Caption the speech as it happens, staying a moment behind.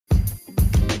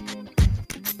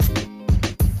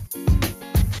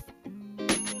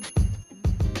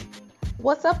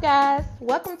What's up, guys?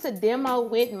 Welcome to Demo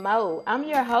with Mo. I'm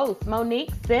your host, Monique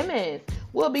Simmons.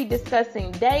 We'll be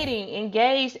discussing dating,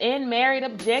 engaged, and married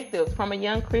objectives from a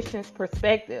young Christian's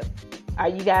perspective. Are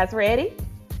you guys ready?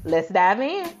 Let's dive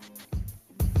in.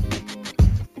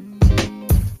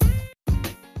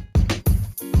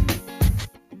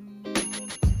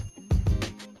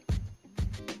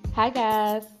 Hi,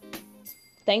 guys.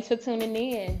 Thanks for tuning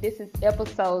in. This is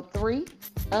episode 3,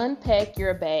 Unpack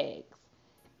Your Bags.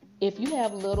 If you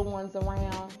have little ones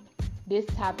around, this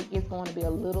topic is going to be a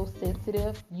little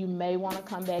sensitive. You may want to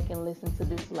come back and listen to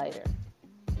this later.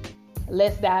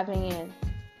 Let's dive in.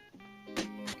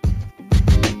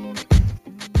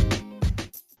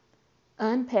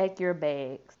 Unpack your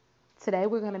bags. Today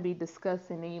we're going to be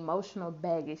discussing the emotional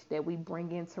baggage that we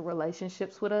bring into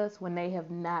relationships with us when they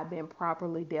have not been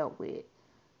properly dealt with.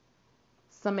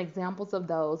 Some examples of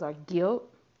those are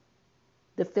guilt,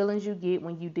 the feelings you get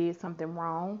when you did something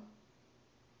wrong,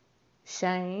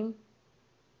 shame,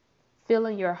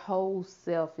 feeling your whole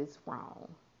self is wrong,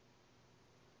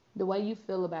 the way you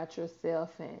feel about yourself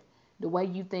and the way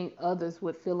you think others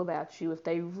would feel about you if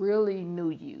they really knew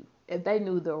you, if they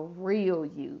knew the real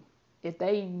you, if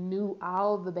they knew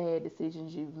all the bad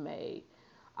decisions you've made,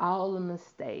 all the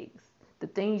mistakes, the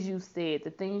things you've said,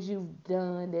 the things you've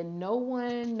done that no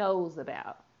one knows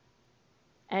about.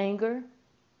 Anger,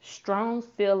 strong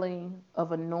feeling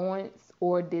of annoyance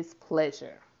or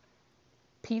displeasure.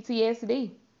 PTSD.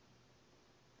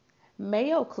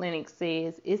 Mayo Clinic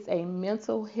says it's a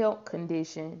mental health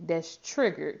condition that's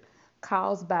triggered,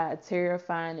 caused by a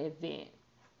terrifying event.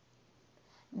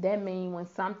 That means when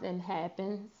something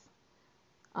happens,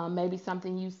 maybe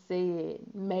something you said,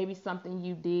 maybe something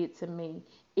you did to me,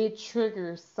 it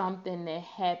triggers something that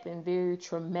happened very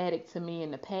traumatic to me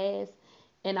in the past,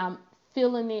 and I'm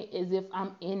feeling it as if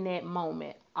I'm in that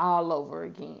moment all over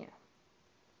again.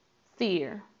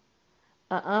 Fear.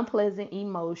 An unpleasant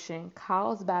emotion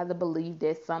caused by the belief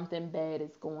that something bad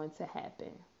is going to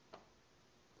happen.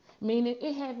 Meaning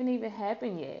it haven't even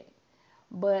happened yet,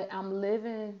 but I'm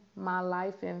living my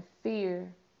life in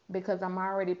fear because I'm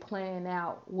already planning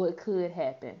out what could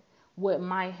happen, what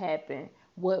might happen,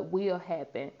 what will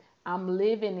happen. I'm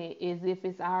living it as if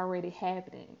it's already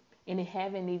happening and it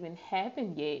haven't even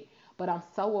happened yet, but I'm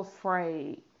so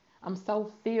afraid. I'm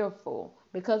so fearful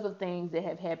because of things that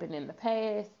have happened in the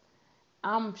past.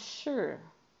 I'm sure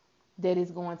that it's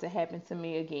going to happen to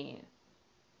me again.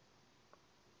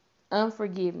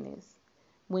 Unforgiveness.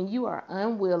 When you are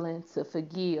unwilling to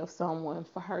forgive someone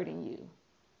for hurting you.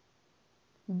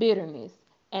 Bitterness.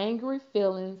 Angry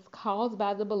feelings caused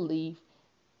by the belief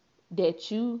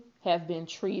that you have been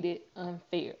treated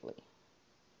unfairly.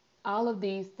 All of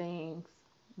these things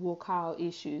will cause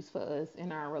issues for us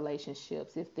in our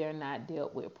relationships if they're not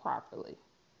dealt with properly.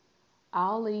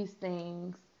 All these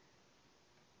things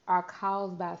are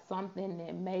caused by something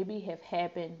that maybe have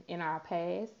happened in our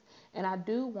past. And I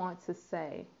do want to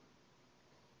say,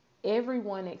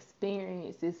 everyone's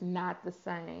experience is not the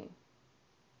same.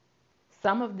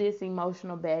 Some of this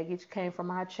emotional baggage came from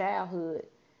our childhood.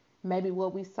 Maybe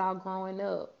what we saw growing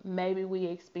up. Maybe we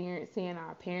experienced seeing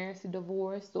our parents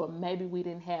divorced, or maybe we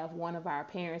didn't have one of our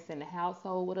parents in the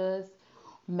household with us.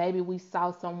 Maybe we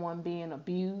saw someone being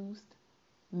abused.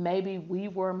 Maybe we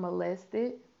were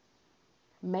molested.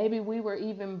 Maybe we were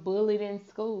even bullied in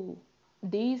school.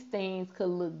 These things could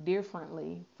look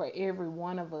differently for every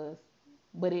one of us,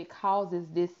 but it causes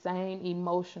this same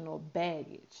emotional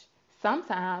baggage.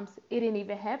 Sometimes it didn't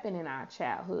even happen in our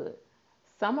childhood.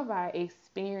 Some of our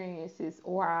experiences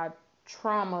or our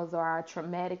traumas or our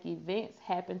traumatic events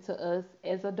happen to us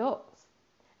as adults.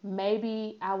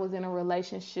 Maybe I was in a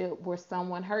relationship where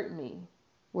someone hurt me,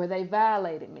 where they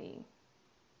violated me,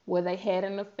 where they had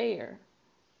an affair.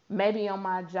 Maybe on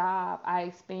my job, I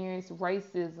experienced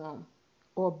racism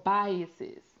or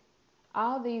biases.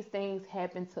 All these things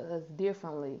happen to us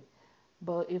differently,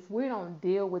 but if we don't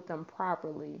deal with them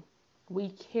properly, we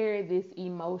carry this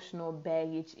emotional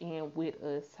baggage in with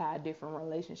us to our different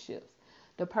relationships.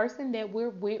 The person that we're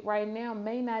with right now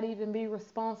may not even be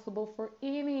responsible for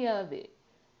any of it.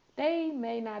 They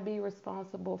may not be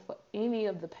responsible for any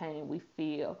of the pain we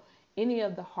feel, any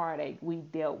of the heartache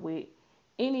we've dealt with,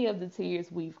 any of the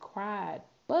tears we've cried.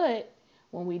 But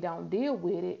when we don't deal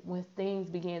with it, when things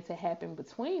begin to happen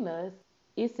between us,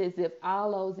 it's as if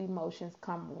all those emotions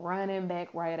come running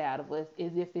back right out of us,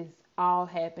 as if it's all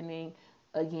happening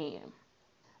again.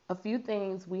 A few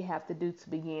things we have to do to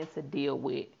begin to deal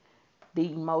with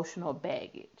the emotional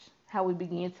baggage, how we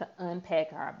begin to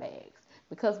unpack our bags.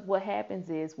 Because what happens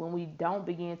is when we don't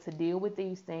begin to deal with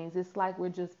these things, it's like we're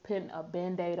just putting a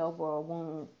band-aid over a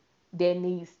wound that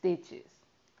needs stitches.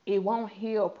 it won't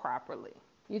heal properly.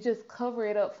 You just cover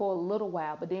it up for a little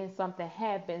while, but then something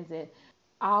happens and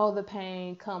all the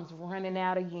pain comes running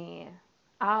out again.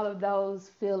 All of those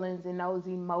feelings and those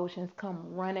emotions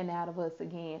come running out of us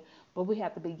again. But we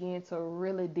have to begin to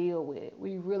really deal with it.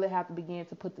 We really have to begin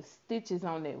to put the stitches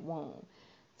on that wound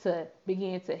to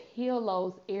begin to heal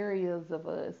those areas of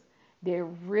us that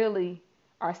really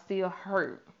are still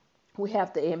hurt. We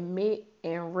have to admit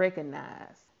and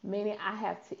recognize. Meaning, I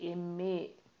have to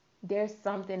admit there's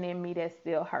something in me that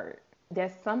still hurt.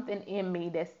 There's something in me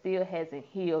that still hasn't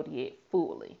healed yet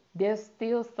fully. There's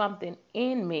still something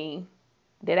in me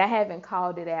that I haven't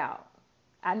called it out.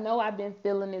 I know I've been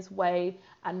feeling this way.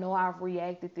 I know I've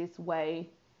reacted this way.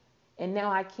 And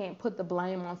now I can't put the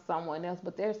blame on someone else,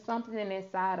 but there's something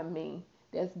inside of me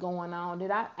that's going on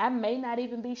that I may not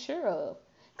even be sure of.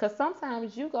 Because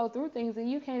sometimes you go through things and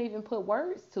you can't even put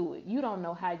words to it. You don't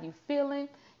know how you're feeling.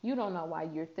 You don't know why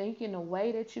you're thinking the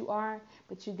way that you are.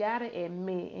 But you got to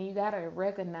admit and you got to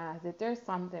recognize that there's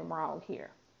something wrong here.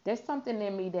 There's something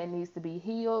in me that needs to be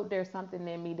healed. There's something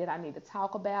in me that I need to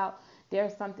talk about.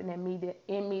 There's something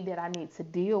in me that I need to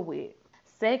deal with.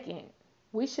 Second,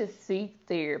 we should seek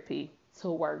therapy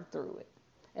to work through it.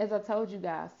 As I told you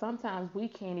guys, sometimes we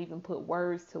can't even put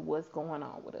words to what's going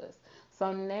on with us.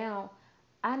 So now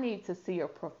I need to see a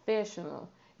professional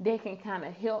that can kind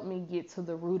of help me get to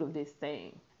the root of this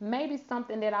thing. Maybe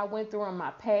something that I went through in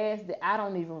my past that I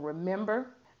don't even remember.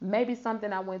 Maybe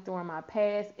something I went through in my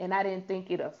past and I didn't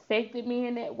think it affected me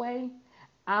in that way.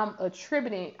 I'm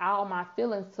attributing all my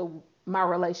feelings to my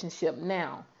relationship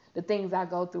now, the things I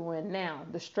go through in now,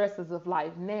 the stresses of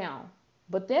life now.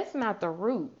 But that's not the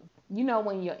root. You know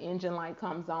when your engine light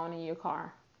comes on in your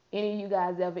car? Any of you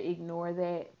guys ever ignore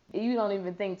that? You don't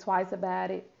even think twice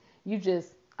about it. You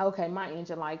just, okay, my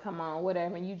engine light come on,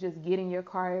 whatever. And you just get in your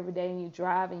car every day and you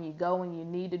drive and you go and you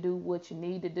need to do what you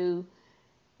need to do.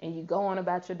 And you go on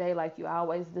about your day like you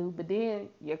always do. But then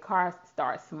your car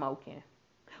starts smoking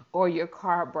or your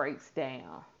car breaks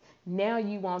down. Now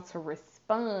you want to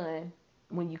respond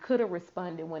when you could have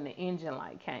responded when the engine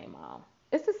light came on.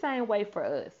 It's the same way for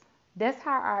us. That's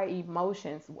how our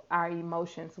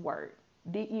emotions work.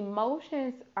 The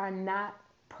emotions are not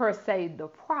per se the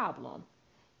problem.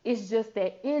 It's just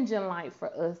that engine light for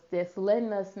us that's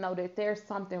letting us know that there's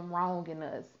something wrong in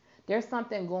us. There's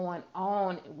something going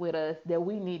on with us that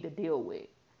we need to deal with.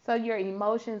 So your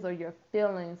emotions or your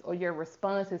feelings or your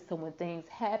responses to when things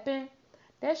happen,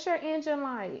 that's your engine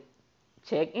light.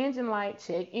 Check engine light,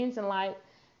 check engine light.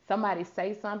 Somebody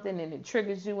say something and it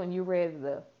triggers you and you're ready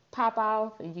to pop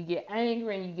off and you get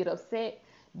angry and you get upset.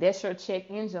 That's your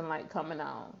check engine light coming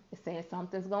on. It's saying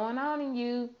something's going on in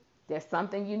you. There's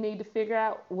something you need to figure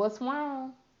out what's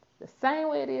wrong. The same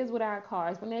way it is with our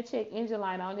cars. When that check engine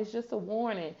light on, it's just a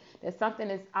warning that something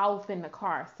is off in the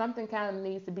car. Something kind of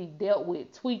needs to be dealt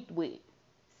with, tweaked with,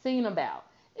 seen about.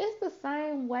 It's the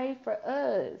same way for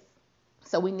us.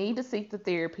 So we need to seek the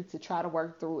therapy to try to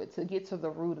work through it, to get to the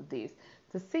root of this,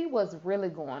 to see what's really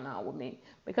going on with me.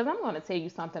 Because I'm going to tell you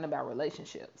something about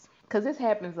relationships. Because this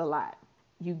happens a lot.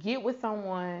 You get with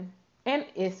someone, and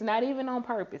it's not even on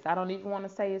purpose. I don't even want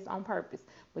to say it's on purpose.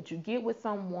 But you get with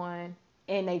someone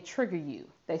and they trigger you.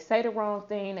 They say the wrong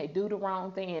thing, they do the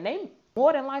wrong thing, and they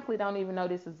more than likely don't even know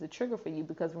this is the trigger for you.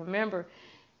 Because remember,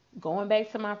 going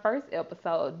back to my first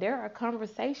episode, there are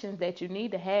conversations that you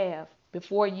need to have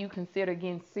before you consider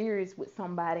getting serious with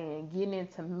somebody and getting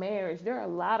into marriage. There are a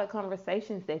lot of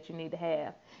conversations that you need to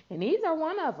have. And these are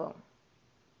one of them.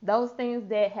 Those things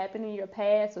that happen in your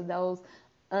past or those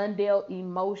undealt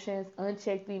emotions,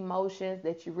 unchecked emotions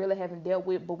that you really haven't dealt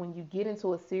with. But when you get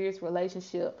into a serious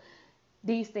relationship,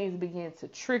 these things begin to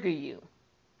trigger you.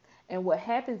 And what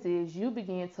happens is you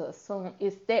begin to assume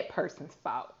it's that person's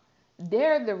fault.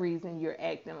 They're the reason you're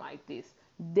acting like this.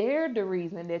 They're the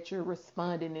reason that you're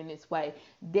responding in this way.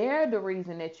 They're the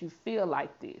reason that you feel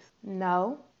like this.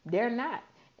 No, they're not.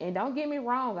 And don't get me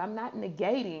wrong, I'm not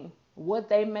negating what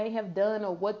they may have done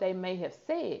or what they may have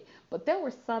said. But there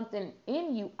was something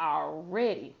in you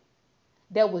already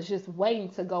that was just waiting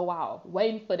to go off,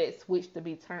 waiting for that switch to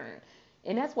be turned.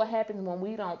 And that's what happens when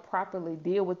we don't properly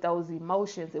deal with those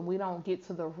emotions and we don't get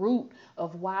to the root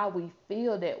of why we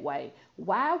feel that way.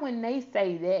 Why when they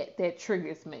say that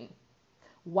triggers me?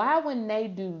 Why when they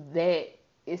do that,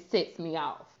 it sets me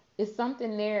off? It's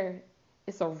something there,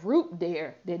 it's a root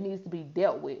there that needs to be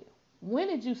dealt with. When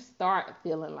did you start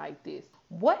feeling like this?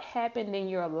 What happened in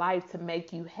your life to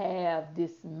make you have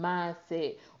this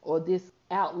mindset or this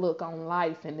outlook on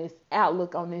life and this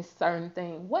outlook on this certain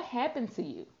thing? What happened to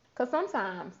you? Because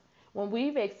sometimes when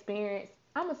we've experienced,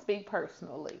 I'm going to speak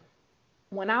personally.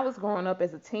 When I was growing up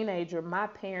as a teenager, my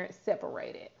parents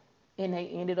separated. and they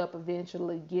ended up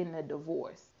eventually getting a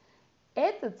divorce.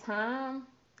 At the time,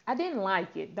 I didn't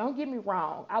like it. Don't get me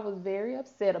wrong. I was very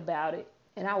upset about it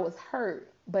and I was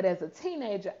hurt. But as a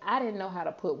teenager, I didn't know how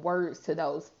to put words to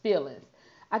those feelings.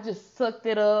 I just sucked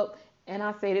it up and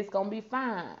I said, it's going to be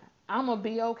fine. I'm going to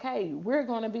be okay. We're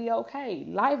going to be okay.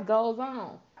 Life goes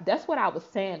on. That's what I was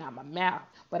saying out my mouth.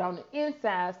 But on the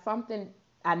inside, something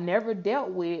I never dealt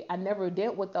with. I never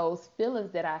dealt with those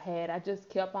feelings that I had. I just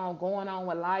kept on going on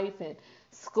with life and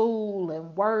school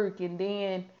and work. And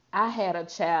then I had a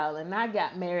child and I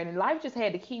got married and life just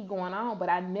had to keep going on. But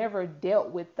I never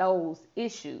dealt with those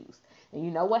issues. And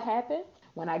you know what happened?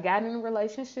 When I got in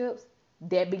relationships,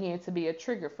 that began to be a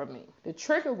trigger for me. The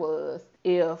trigger was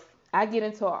if I get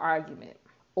into an argument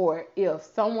or if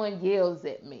someone yells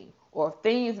at me or if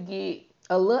things get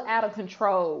a little out of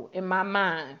control in my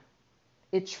mind,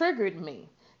 it triggered me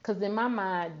because in my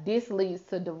mind, this leads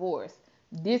to divorce.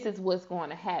 This is what's going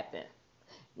to happen.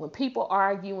 When people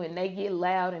argue and they get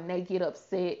loud and they get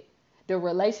upset, the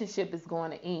relationship is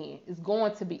going to end. It's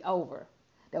going to be over.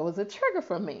 That was a trigger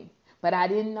for me, but I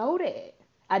didn't know that.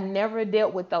 I never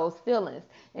dealt with those feelings.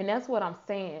 And that's what I'm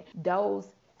saying. Those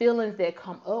feelings that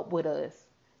come up with us,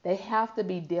 they have to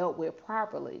be dealt with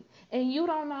properly. And you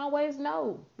don't always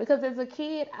know. Because as a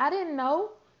kid, I didn't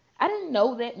know. I didn't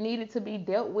know that needed to be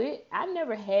dealt with. I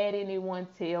never had anyone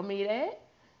tell me that.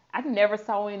 I never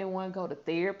saw anyone go to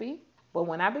therapy. But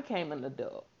when I became an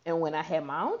adult and when I had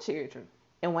my own children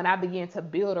and when I began to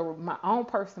build my own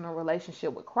personal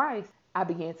relationship with Christ, I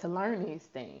began to learn these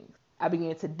things. I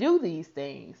began to do these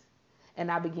things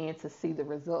and I began to see the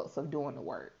results of doing the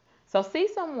work. So see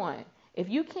someone. If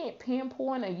you can't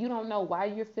pinpoint and you don't know why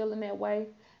you're feeling that way,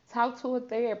 talk to a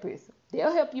therapist.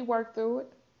 They'll help you work through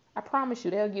it. I promise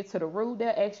you, they'll get to the root.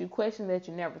 They'll ask you questions that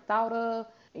you never thought of.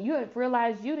 And you have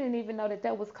realized you didn't even know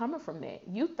that was coming from that.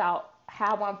 You thought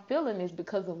how I'm feeling is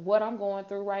because of what I'm going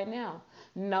through right now.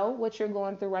 No, what you're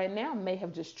going through right now may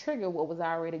have just triggered what was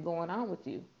already going on with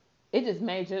you. It just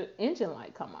made your engine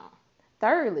light come on.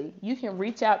 Thirdly, you can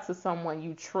reach out to someone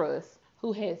you trust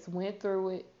who has went through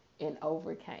it and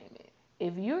overcame it.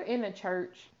 If you're in a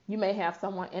church, you may have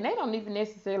someone, and they don't even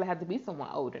necessarily have to be someone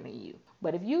older than you.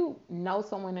 But if you know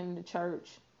someone in the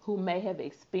church who may have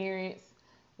experienced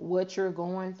what you're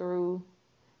going through,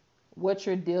 what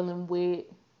you're dealing with,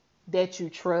 that you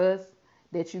trust,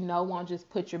 that you know won't just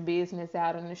put your business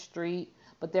out in the street,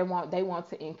 but they want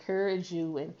to encourage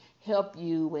you and help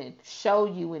you and show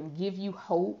you and give you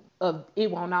hope of it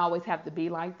won't always have to be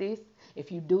like this.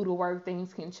 If you do the work,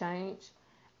 things can change.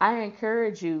 I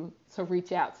encourage you to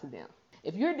reach out to them.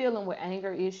 If you're dealing with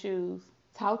anger issues,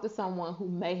 talk to someone who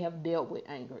may have dealt with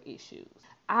anger issues.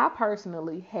 I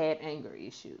personally had anger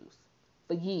issues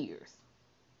for years.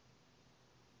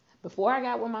 Before I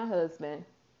got with my husband,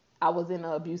 I was in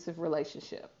an abusive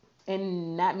relationship,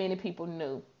 and not many people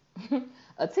knew.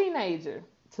 A teenager,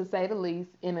 to say the least,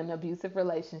 in an abusive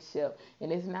relationship,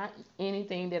 and it's not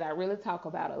anything that I really talk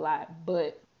about a lot,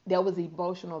 but there was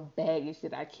emotional baggage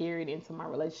that I carried into my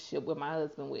relationship with my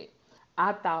husband with.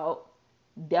 I thought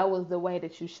that was the way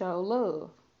that you show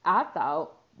love. I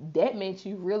thought that meant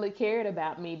you really cared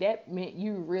about me. That meant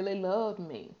you really loved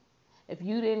me. If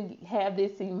you didn't have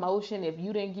this emotion, if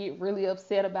you didn't get really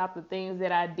upset about the things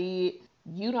that I did,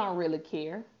 you don't really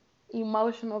care.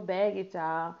 Emotional baggage,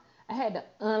 y'all. I had to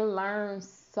unlearn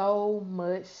so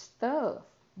much stuff.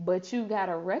 But you got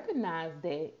to recognize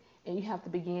that and you have to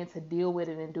begin to deal with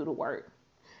it and do the work.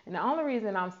 And the only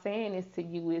reason I'm saying this to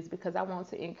you is because I want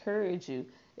to encourage you.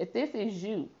 If this is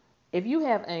you, if you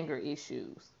have anger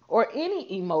issues or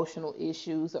any emotional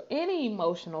issues or any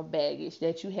emotional baggage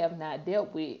that you have not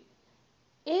dealt with,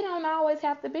 it don't always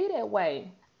have to be that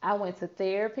way. I went to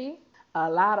therapy, a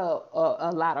lot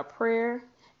of prayer,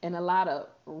 and a lot of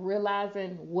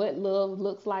realizing what love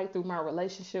looks like through my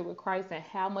relationship with Christ and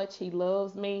how much He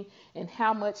loves me and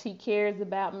how much He cares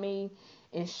about me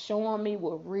and showing me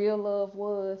what real love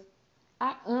was.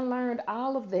 I unlearned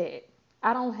all of that.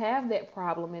 I don't have that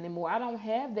problem anymore. I don't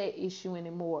have that issue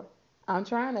anymore. I'm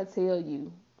trying to tell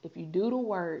you, if you do the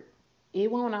work,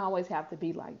 it won't always have to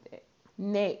be like that.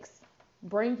 Next,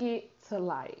 bring it to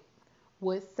light.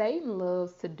 What Satan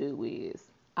loves to do is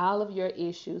all of your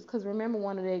issues, because remember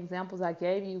one of the examples I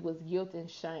gave you was guilt and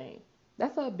shame.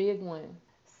 That's a big one.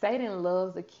 Satan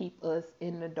loves to keep us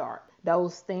in the dark.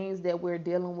 Those things that we're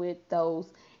dealing with,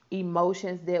 those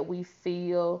emotions that we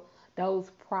feel, those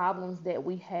problems that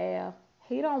we have,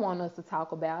 he don't want us to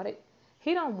talk about it.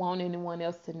 He don't want anyone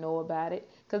else to know about it,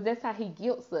 because that's how he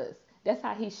guilts us. That's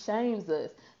how he shames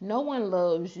us. No one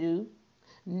loves you.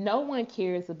 No one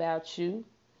cares about you.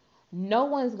 No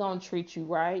one's going to treat you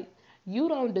right. You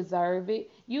don't deserve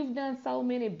it. You've done so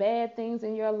many bad things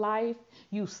in your life.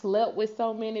 You slept with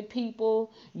so many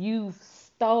people. You've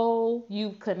stole.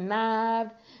 You've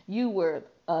connived. You were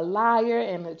a liar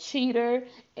and a cheater.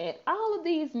 And all of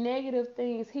these negative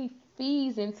things, he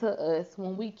feeds into us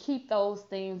when we keep those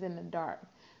things in the dark.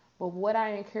 But what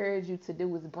I encourage you to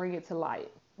do is bring it to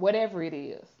light, whatever it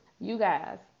is. You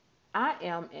guys, I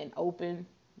am an open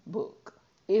book.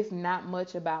 It's not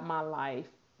much about my life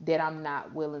that I'm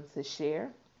not willing to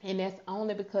share. And that's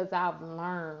only because I've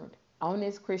learned on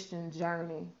this Christian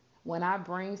journey, when I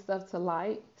bring stuff to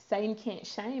light, Satan can't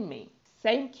shame me.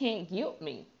 Satan can't guilt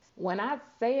me. When I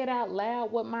say it out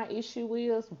loud, what my issue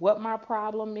is, what my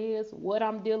problem is, what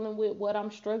I'm dealing with, what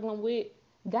I'm struggling with,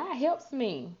 God helps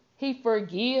me. He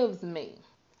forgives me.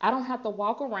 I don't have to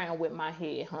walk around with my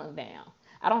head hung down.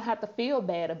 I don't have to feel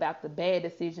bad about the bad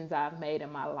decisions I've made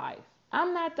in my life.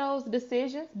 I'm not those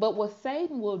decisions, but what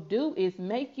Satan will do is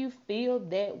make you feel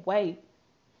that way.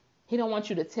 He don't want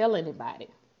you to tell anybody.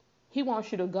 He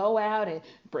wants you to go out and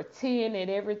pretend that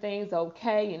everything's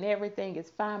okay and everything is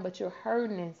fine, but you're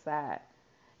hurting inside.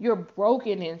 You're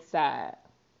broken inside.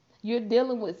 You're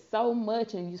dealing with so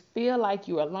much and you feel like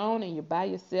you're alone and you're by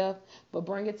yourself, but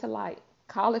bring it to light.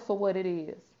 Call it for what it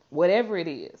is. Whatever it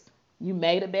is. You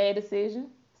made a bad decision,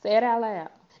 say it out loud.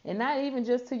 And not even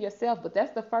just to yourself, but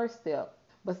that's the first step.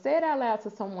 But say it out loud to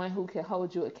someone who can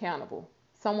hold you accountable.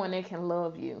 Someone that can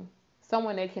love you.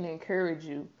 Someone that can encourage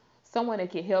you. Someone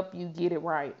that can help you get it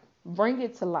right. Bring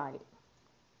it to light.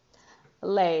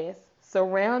 Last,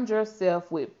 surround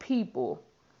yourself with people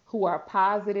who are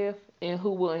positive and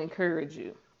who will encourage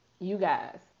you. You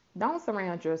guys, don't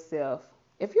surround yourself.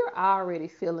 If you're already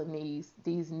feeling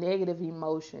these negative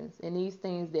emotions and these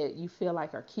things that you feel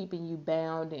like are keeping you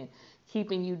bound and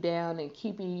keeping you down and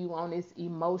keeping you on this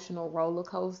emotional roller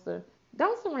coaster,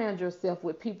 don't surround yourself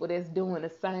with people that's doing the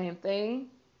same thing.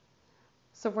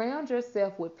 Surround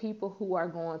yourself with people who are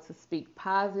going to speak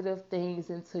positive things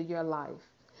into your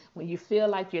life. When you feel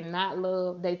like you're not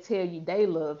loved, they tell you they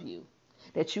love you,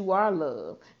 that you are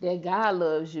loved, that God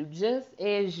loves you just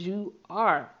as you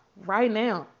are right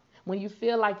now. When you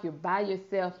feel like you're by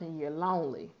yourself and you're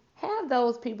lonely, have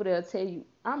those people that'll tell you,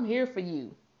 I'm here for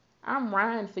you. I'm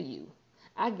riding for you.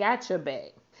 I got your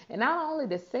back. And not only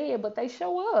to say it, but they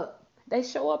show up. They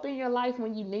show up in your life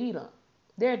when you need them.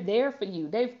 They're there for you.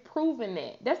 They've proven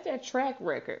that. That's their track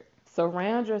record.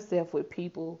 Surround yourself with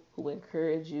people who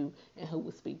encourage you and who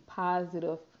will speak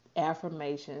positive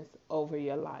affirmations over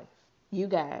your life. You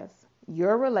guys,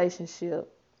 your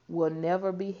relationship will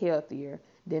never be healthier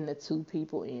than the two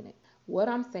people in it. What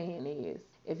I'm saying is,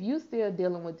 if you still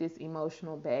dealing with this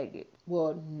emotional baggage,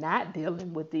 well, not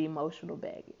dealing with the emotional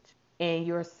baggage, and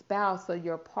your spouse or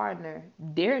your partner,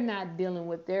 they're not dealing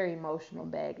with their emotional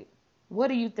baggage, what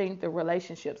do you think the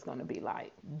relationship's going to be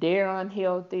like? They're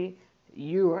unhealthy,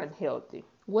 you're unhealthy.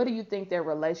 What do you think their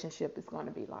relationship is going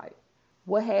to be like?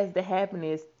 What has to happen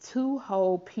is two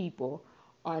whole people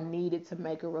are needed to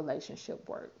make a relationship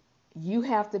work. You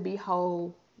have to be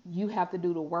whole. You have to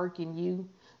do the work in you.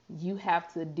 You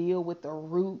have to deal with the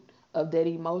root of that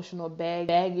emotional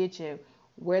baggage and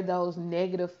where those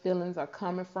negative feelings are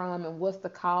coming from and what's the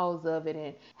cause of it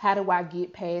and how do I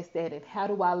get past that and how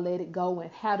do I let it go and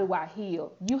how do I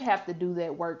heal. You have to do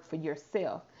that work for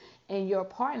yourself, and your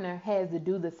partner has to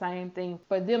do the same thing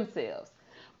for themselves.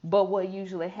 But what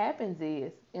usually happens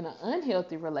is in an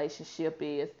unhealthy relationship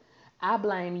is I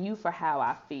blame you for how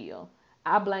I feel.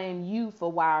 I blame you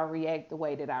for why I react the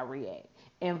way that I react,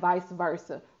 and vice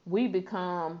versa. We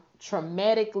become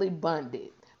traumatically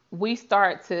bonded. We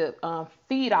start to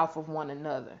feed off of one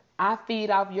another. I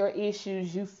feed off your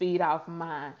issues, you feed off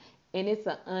mine. And it's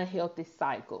an unhealthy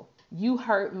cycle. You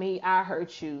hurt me, I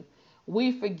hurt you.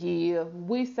 We forgive,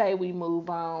 we say we move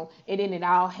on, and then it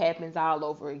all happens all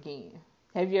over again.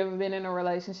 Have you ever been in a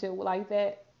relationship like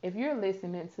that? If you're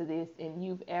listening to this and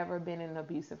you've ever been in an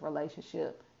abusive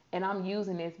relationship, and I'm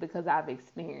using this because I've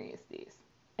experienced this,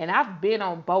 and I've been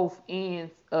on both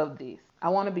ends of this. I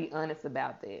want to be honest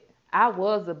about that. I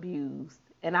was abused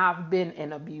and I've been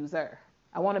an abuser.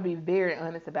 I want to be very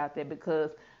honest about that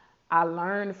because I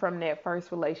learned from that first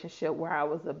relationship where I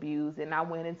was abused, and I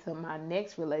went into my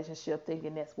next relationship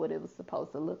thinking that's what it was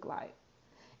supposed to look like.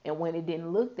 And when it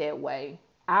didn't look that way,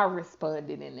 I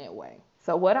responded in that way.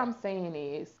 So what I'm saying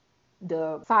is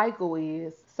the cycle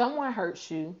is someone hurts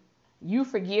you, you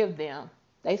forgive them.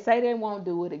 They say they won't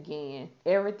do it again.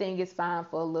 Everything is fine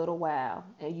for a little while.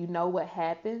 And you know what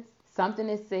happens? Something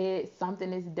is said,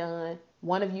 something is done.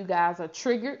 One of you guys are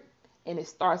triggered and it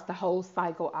starts the whole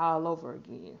cycle all over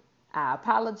again. I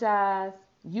apologize.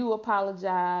 You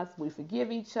apologize. We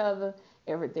forgive each other.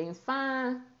 Everything's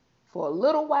fine. For a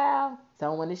little while,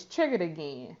 someone is triggered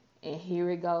again. And here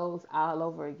it goes all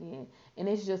over again. And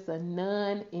it's just a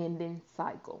non-ending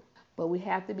cycle. But we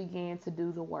have to begin to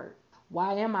do the work.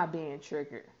 Why am I being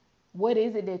triggered? What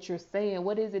is it that you're saying?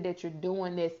 What is it that you're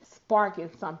doing that's sparking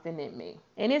something in me?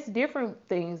 And it's different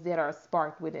things that are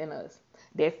sparked within us.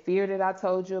 That fear that I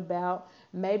told you about,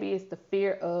 maybe it's the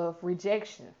fear of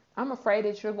rejection. I'm afraid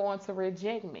that you're going to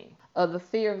reject me. Or the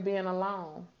fear of being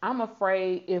alone. I'm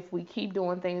afraid if we keep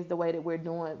doing things the way that we're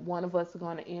doing, one of us is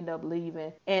going to end up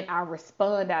leaving. And I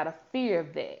respond out of fear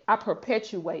of that. I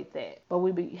perpetuate that. But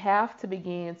we have to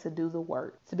begin to do the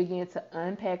work, to begin to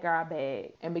unpack our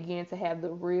bag and begin to have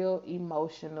the real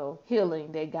emotional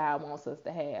healing that God wants us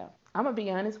to have. I'm going to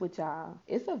be honest with y'all.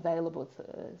 It's available to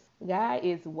us. God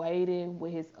is waiting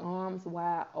with his arms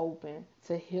wide open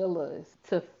to heal us,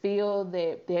 to feel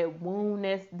that wound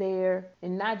that's there,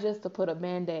 and not just to put a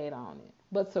band-aid on it,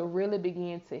 but to really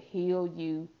begin to heal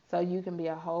you so you can be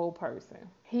a whole person.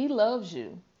 He loves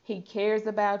you. He cares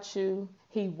about you.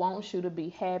 He wants you to be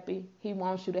happy. He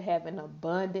wants you to have an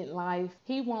abundant life.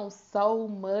 He wants so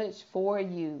much for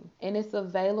you, and it's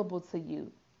available to you.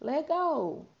 Let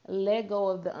go. Let go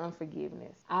of the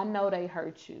unforgiveness. I know they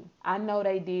hurt you. I know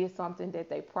they did something that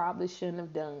they probably shouldn't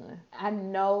have done. I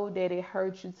know that it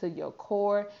hurt you to your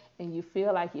core, and you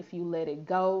feel like if you let it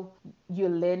go, you're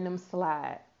letting them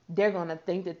slide. They're going to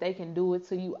think that they can do it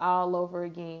to you all over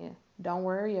again. Don't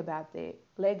worry about that.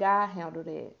 Let God handle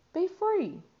that. Be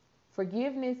free.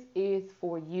 Forgiveness is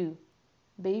for you.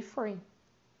 Be free.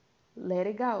 Let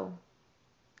it go.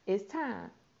 It's time.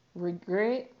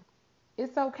 Regret,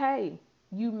 it's okay.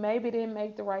 You maybe didn't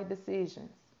make the right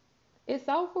decisions. It's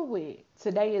over with.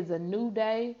 Today is a new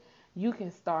day. You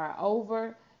can start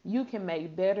over. You can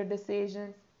make better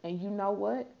decisions. And you know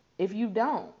what? If you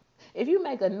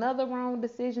make another wrong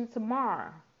decision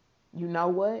tomorrow, you know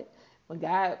what? When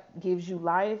God gives you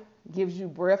life, gives you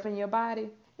breath in your body,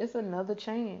 it's another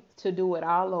chance to do it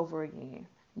all over again.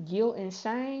 Guilt and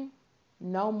shame,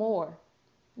 no more.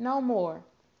 No more.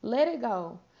 Let it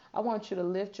go. I want you to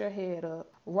lift your head up.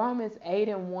 Romans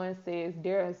 8:1 says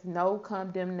there is no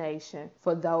condemnation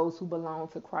for those who belong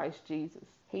to Christ Jesus.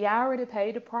 He already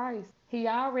paid the price. He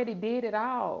already did it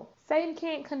all. Satan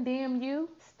can't condemn you.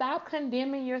 Stop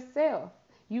condemning yourself.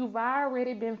 You've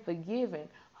already been forgiven.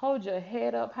 Hold your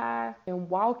head up high and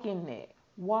walk in that.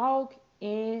 Walk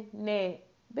in that.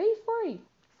 Be free.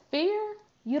 Fear,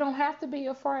 you don't have to be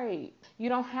afraid. You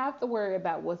don't have to worry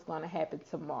about what's going to happen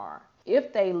tomorrow.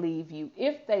 If they leave you,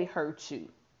 if they hurt you,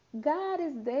 God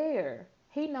is there.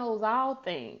 He knows all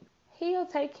things. He'll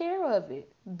take care of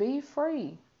it. Be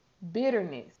free.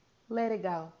 Bitterness, let it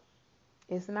go.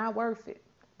 It's not worth it.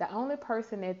 The only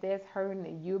person that's hurting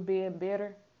and you're being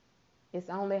bitter,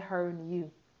 it's only hurting you.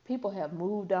 People have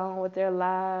moved on with their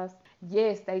lives.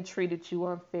 Yes, they treated you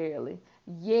unfairly.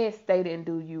 Yes, they didn't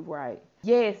do you right.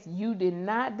 Yes, you did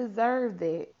not deserve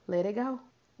that. Let it go.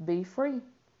 Be free.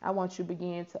 I want you to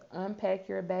begin to unpack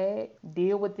your bag,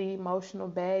 deal with the emotional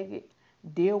baggage,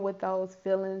 deal with those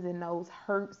feelings and those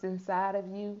hurts inside of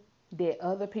you that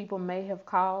other people may have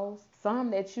caused,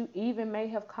 some that you even may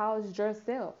have caused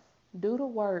yourself. Do the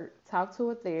work. Talk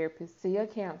to a therapist, see a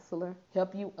counselor,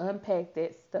 help you unpack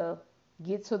that stuff,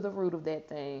 get to the root of that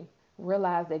thing.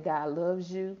 Realize that God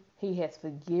loves you. He has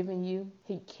forgiven you.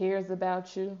 He cares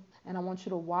about you. And I want you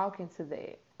to walk into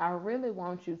that. I really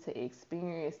want you to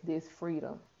experience this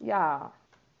freedom. Y'all,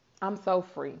 I'm so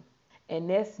free. And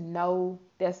that's no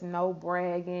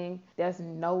bragging. That's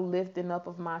no lifting up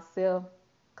of myself.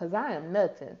 Because I am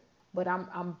nothing. But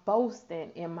I'm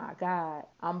boasting in my God.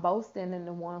 I'm boasting in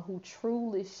the one who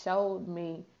truly showed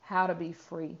me how to be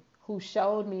free. Who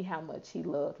showed me how much he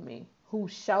loved me. Who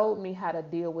showed me how to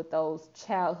deal with those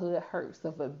childhood hurts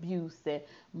of abuse and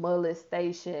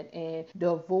molestation and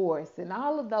divorce and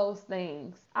all of those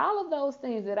things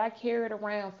that I carried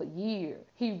around for years.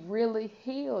 He really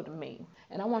healed me.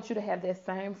 And I want you to have that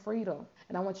same freedom.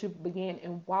 And I want you to begin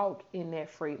and walk in that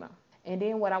freedom. And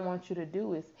then what I want you to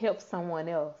do is help someone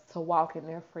else to walk in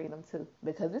their freedom too.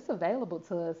 Because it's available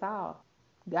to us all.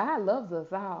 God loves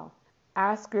us all.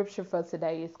 Our scripture for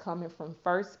today is coming from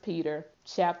 1 Peter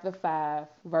chapter 5,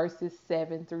 verses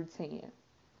 7 through 10.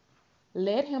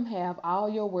 Let him have all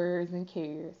your worries and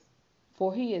cares,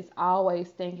 for he is always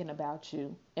thinking about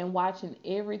you and watching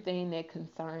everything that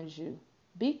concerns you.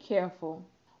 Be careful.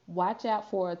 Watch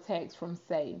out for attacks from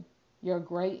Satan, your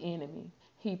great enemy.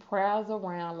 He prowls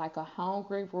around like a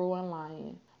hungry roaring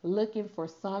lion, looking for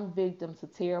some victim to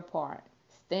tear apart.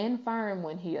 Stand firm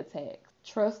when he attacks.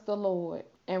 Trust the Lord.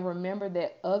 And remember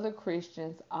that other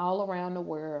Christians all around the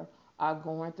world are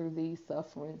going through these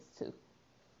sufferings too.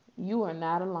 You are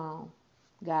not alone.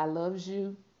 God loves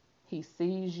you, he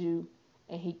sees you,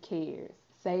 and he cares.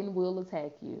 Satan will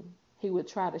attack you. He would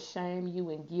try to shame you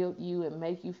and guilt you and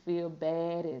make you feel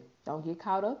bad, and don't get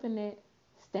caught up in that.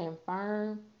 Stand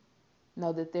firm.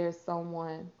 Know that there's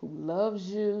someone who loves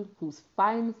you, who's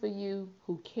fighting for you,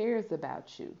 who cares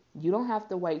about you. You don't have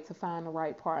to wait to find the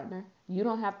right partner. You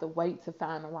don't have to wait to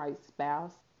find the right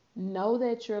spouse. Know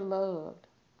that you're loved.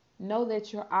 Know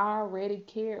that you're already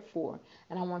cared for.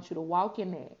 And I want you to walk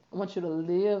in that. I want you to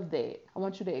live that. I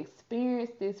want you to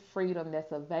experience this freedom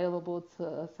that's available to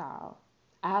us all.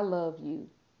 I love you,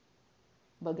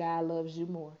 but God loves you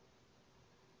more.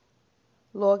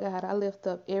 Lord God, I lift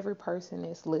up every person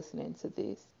that's listening to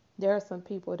this. There are some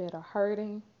people that are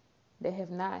hurting, that have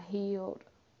not healed,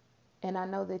 and I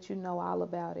know that you know all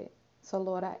about it. So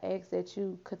Lord, I ask that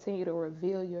you continue to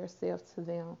reveal yourself to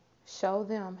them. Show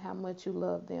them how much you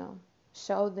love them.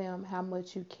 Show them how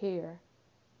much you care,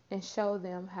 and show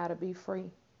them how to be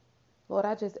free. Lord,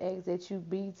 I just ask that you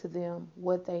be to them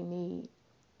what they need.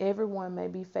 Everyone may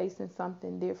be facing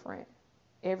something different.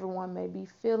 Everyone may be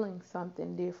feeling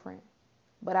something different.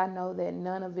 But I know that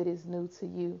none of it is new to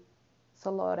you.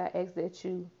 So Lord, I ask that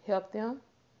you help them,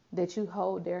 that you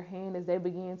hold their hand as they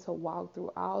begin to walk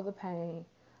through all the pain,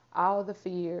 all the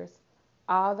fears,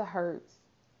 all the hurts,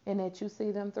 and that you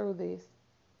see them through this.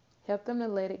 Help them to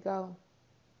let it go.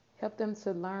 Help them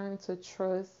to learn to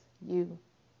trust you,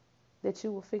 that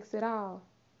you will fix it all,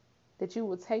 that you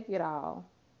will take it all.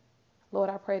 Lord,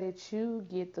 I pray that you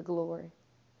get the glory.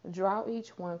 Draw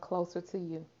each one closer to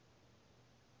you.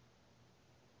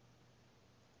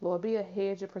 Lord, be a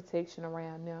hedge of protection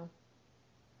around them,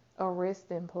 a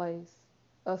resting place,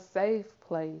 a safe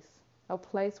place, a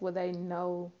place where they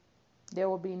know there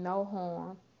will be no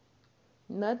harm,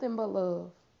 nothing but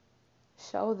love.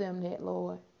 Show them that,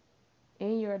 Lord.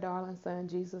 In your darling son,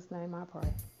 Jesus' name I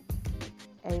pray.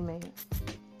 Amen.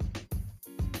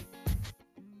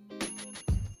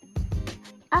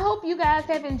 I hope you guys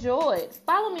have enjoyed.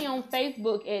 Follow me on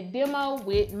Facebook at Demo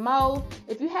with Mo.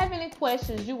 If you have any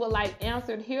questions you would like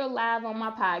answered here live on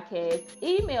my podcast,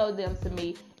 email them to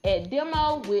me at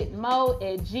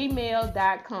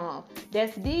demowithmo@gmail.com.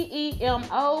 That's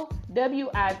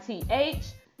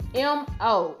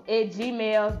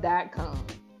DEMOWITHMO@gmail.com.